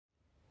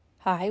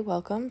Hi,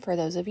 welcome. For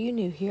those of you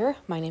new here,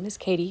 my name is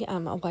Katie.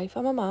 I'm a wife,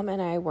 I'm a mom,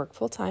 and I work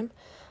full time.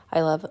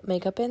 I love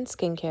makeup and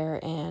skincare,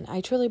 and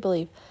I truly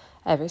believe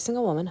every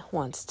single woman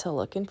wants to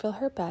look and feel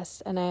her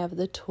best, and I have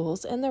the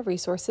tools and the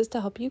resources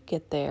to help you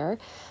get there.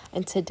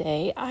 And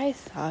today I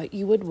thought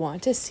you would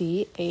want to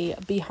see a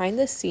behind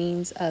the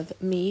scenes of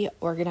me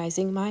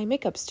organizing my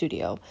makeup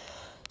studio.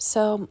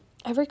 So,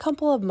 every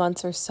couple of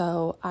months or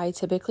so, I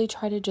typically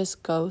try to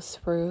just go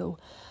through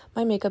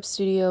my makeup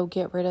studio,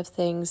 get rid of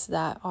things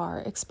that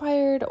are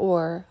expired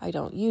or I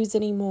don't use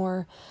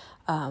anymore,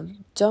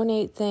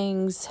 donate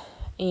things,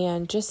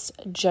 and just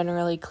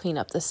generally clean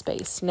up the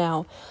space.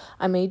 Now,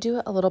 I may do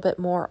it a little bit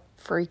more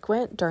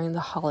frequent during the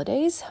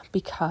holidays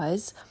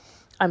because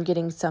I'm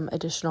getting some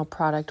additional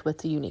product with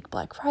the unique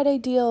Black Friday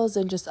deals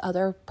and just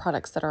other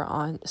products that are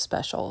on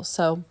special.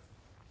 So,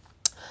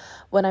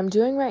 what I'm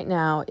doing right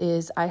now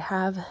is I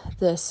have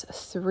this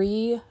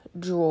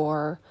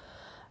 3-drawer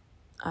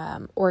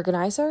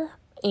organizer,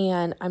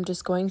 and I'm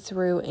just going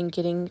through and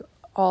getting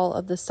all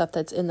of the stuff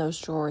that's in those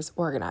drawers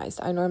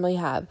organized. I normally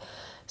have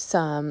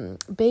some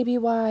baby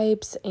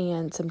wipes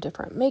and some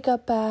different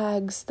makeup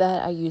bags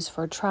that I use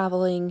for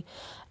traveling,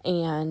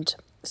 and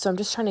so I'm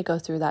just trying to go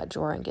through that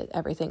drawer and get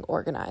everything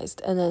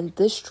organized. And then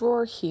this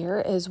drawer here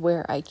is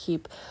where I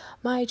keep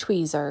my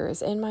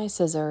tweezers and my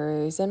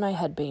scissors and my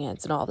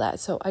headbands and all that.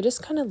 So I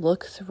just kind of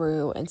look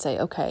through and say,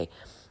 okay,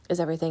 is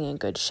everything in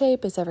good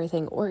shape? Is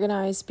everything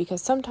organized?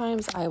 Because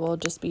sometimes I will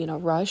just be in a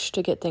rush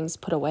to get things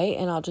put away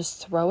and I'll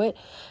just throw it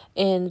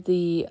in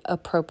the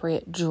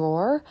appropriate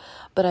drawer,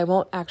 but I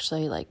won't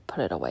actually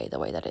put it away the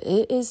way that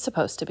it is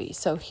supposed to be.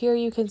 So here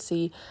you can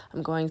see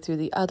I'm going through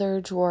the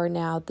other drawer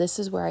now. This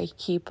is where I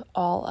keep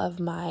all of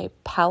my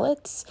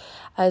palettes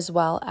as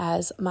well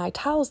as my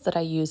towels that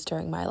I use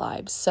during my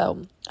lives.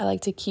 So I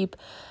like to keep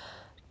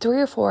 3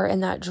 or 4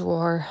 in that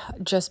drawer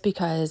just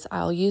because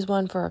I'll use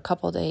one for a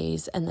couple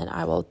days and then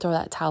I will throw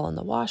that towel in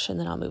the wash and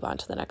then I'll move on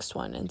to the next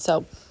one. And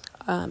so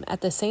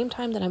at the same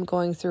time that I'm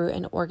going through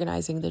and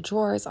organizing the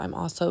drawers, I'm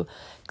also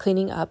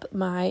cleaning up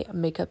my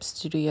makeup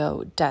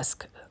studio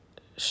desk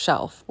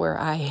shelf where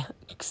I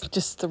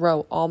just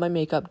throw all my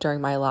makeup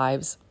during my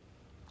lives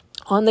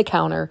on the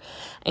counter.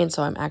 And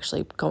so I'm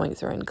actually going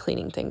through and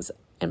cleaning things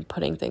and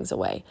putting things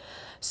away.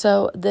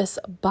 So this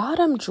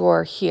bottom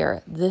drawer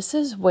here, this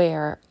is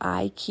where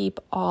I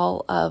keep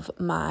all of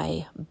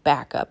my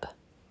backup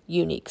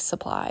unique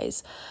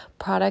supplies,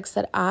 products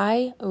that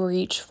I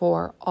reach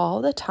for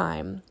all the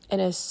time.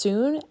 And as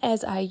soon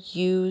as I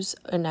use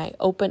and I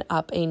open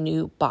up a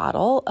new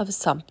bottle of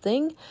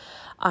something,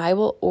 I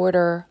will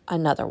order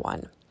another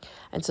one.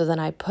 And so then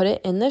I put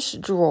it in this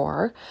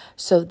drawer.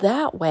 So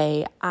that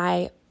way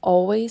I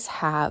always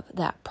have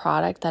that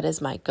product that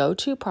is my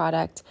go-to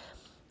product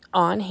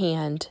on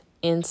hand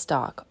in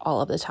stock all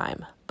of the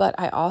time. But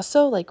I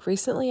also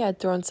recently I'd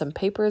thrown some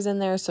papers in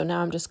there. So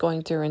now I'm just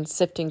going through and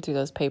sifting through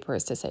those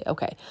papers to say,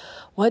 okay,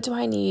 what do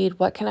I need?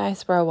 What can I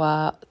throw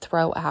out,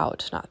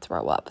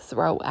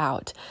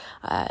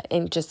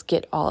 and just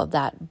get all of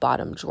that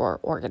bottom drawer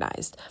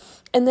organized.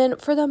 And then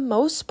for the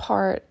most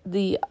part,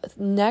 the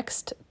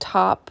next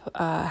top,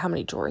 how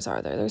many drawers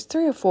are there? There's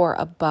 3 or 4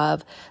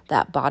 above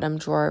that bottom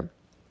drawer.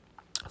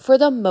 For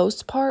the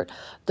most part,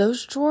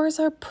 those drawers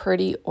are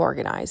pretty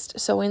organized.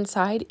 So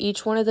inside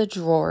each one of the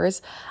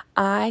drawers,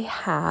 I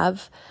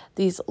have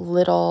these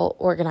little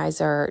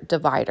organizer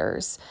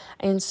dividers.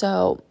 And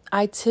so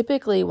I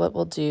typically, what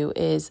we'll do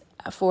is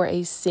for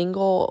a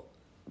single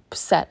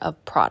set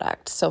of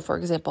product. So for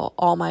example,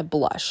 all my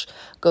blush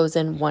goes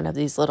in one of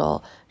these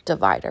little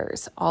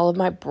dividers. All of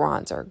my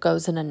bronzer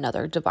goes in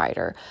another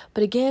divider.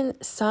 But again,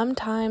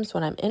 sometimes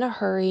when I'm in a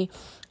hurry,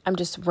 I'm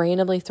just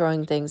randomly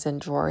throwing things in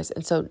drawers.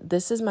 And so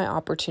this is my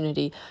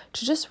opportunity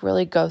to just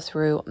really go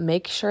through,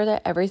 make sure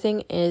that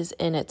everything is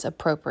in its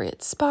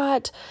appropriate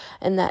spot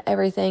and that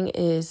everything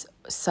is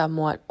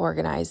somewhat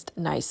organized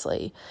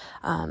nicely.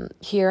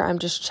 Here I'm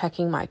just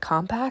checking my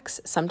compacts.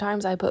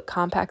 Sometimes I put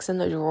compacts in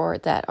the drawer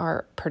that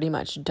are pretty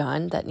much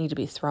done, that need to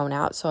be thrown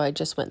out. So I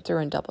just went through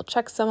and double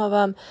checked some of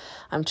them.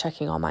 I'm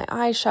checking all my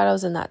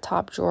eyeshadows in that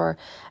top drawer.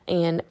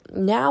 And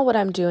now what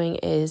I'm doing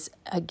is,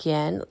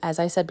 again, as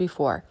I said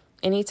before,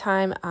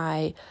 anytime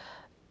I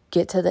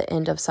get to the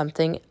end of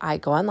something, I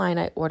go online,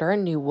 I order a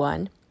new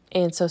one.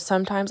 And so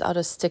sometimes I'll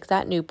just stick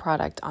that new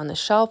product on the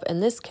shelf. In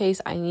this case,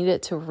 I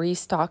needed to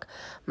restock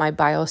my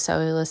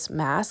biocellulose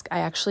mask. I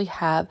actually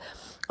have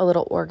a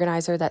little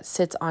organizer that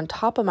sits on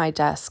top of my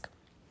desk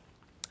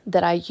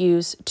that I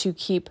use to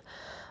keep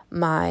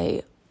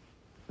my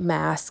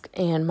mask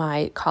and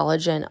my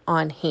collagen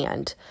on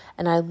hand.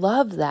 And I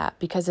love that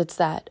because it's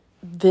that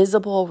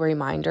visible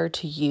reminder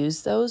to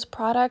use those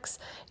products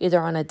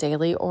either on a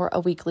daily or a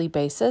weekly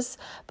basis.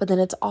 But then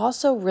it's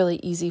also really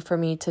easy for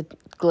me to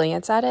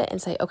glance at it and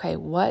say, okay,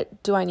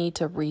 what do I need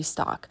to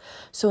restock?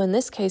 So in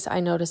this case, I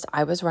noticed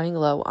I was running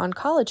low on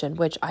collagen,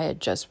 which I had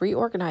just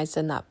reorganized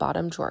in that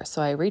bottom drawer.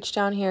 So I reached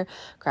down here,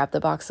 grabbed the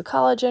box of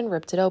collagen,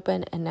 ripped it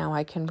open, and now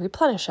I can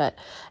replenish it.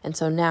 And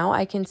so now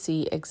I can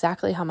see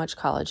exactly how much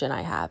collagen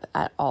I have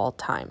at all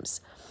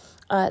times.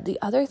 The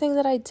other thing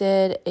that I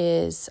did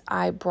is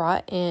I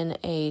brought in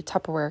a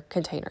Tupperware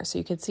container. So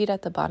you can see it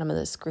at the bottom of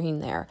the screen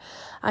there.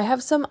 I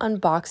have some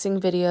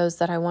unboxing videos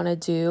that I want to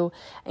do.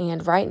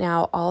 And right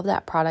now, all of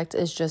that product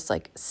is just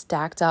like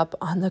stacked up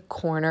on the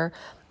corner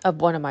of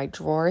one of my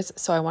drawers.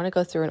 So I want to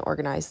go through and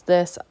organize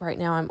this. Right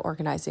now, I'm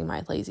organizing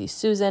my Lazy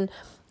Susan.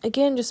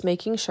 Again, just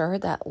making sure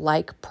that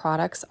like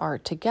products are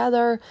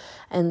together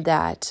and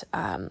that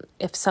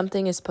if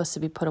something is supposed to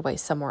be put away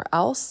somewhere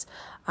else,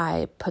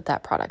 I put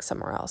that product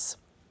somewhere else.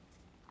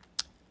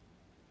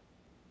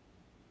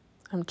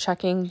 I'm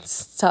checking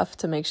stuff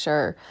to make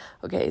sure,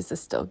 okay, is this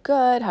still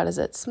good? How does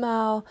it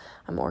smell?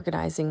 I'm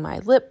organizing my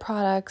lip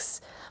products.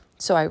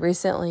 So I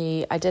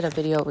did a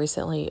video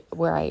recently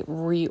where I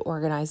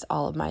reorganized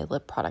all of my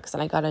lip products,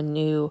 and I got a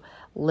new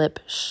lip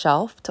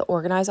shelf to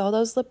organize all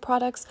those lip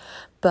products,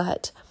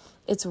 but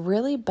it's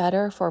really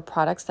better for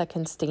products that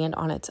can stand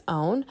on its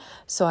own.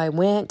 So I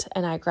went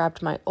and I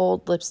grabbed my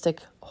old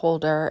lipstick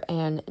holder,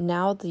 and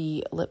now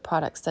the lip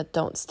products that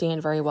don't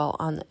stand very well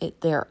on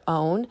their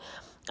own,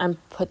 I'm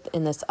put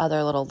in this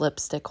other little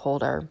lipstick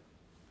holder,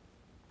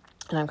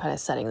 and I'm kind of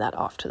setting that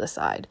off to the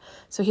side.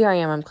 So here I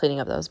am, I'm cleaning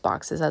up those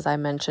boxes. As I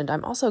mentioned,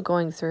 I'm also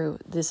going through,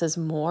 this is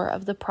more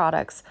of the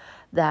products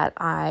that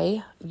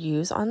I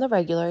use on the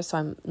regular.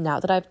 So now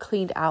that I've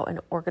cleaned out and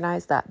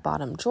organized that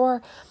bottom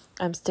drawer,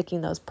 I'm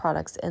sticking those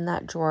products in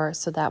that drawer.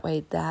 So that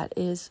way that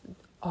is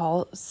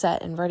all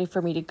set and ready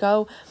for me to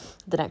go.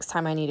 The next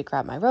time I need to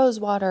grab my rose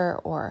water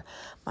or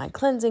my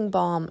cleansing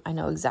balm, I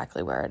know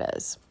exactly where it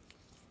is.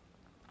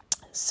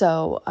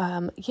 So,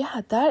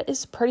 yeah, that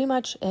is pretty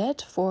much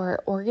it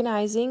for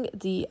organizing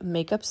the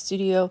makeup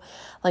studio.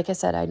 Like I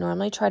said, I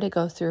normally try to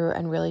go through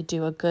and really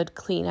do a good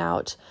clean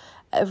out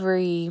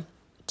every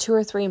 2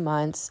 or 3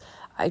 months.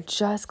 I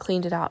just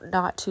cleaned it out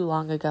not too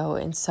long ago.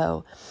 And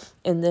so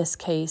in this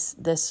case,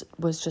 this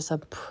was just a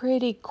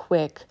pretty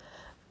quick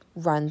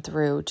run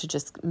through to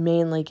just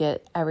mainly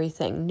get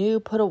everything new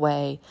put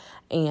away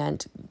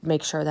and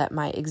make sure that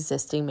my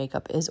existing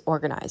makeup is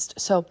organized.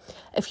 So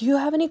if you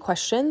have any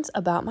questions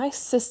about my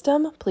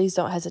system, please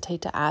don't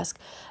hesitate to ask.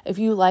 If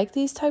you like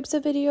these types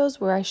of videos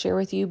where I share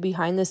with you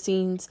behind the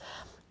scenes,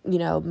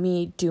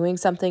 me doing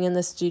something in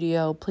the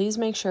studio, please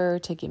make sure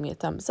to give me a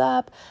thumbs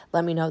up.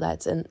 Let me know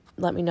that in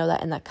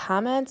the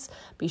comments.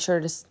 Be sure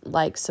to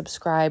like,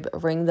 subscribe,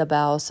 ring the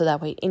bell so that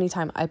way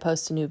anytime I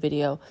post a new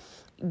video,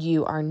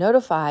 you are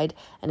notified.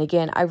 And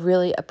again, I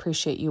really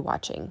appreciate you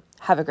watching.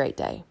 Have a great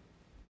day.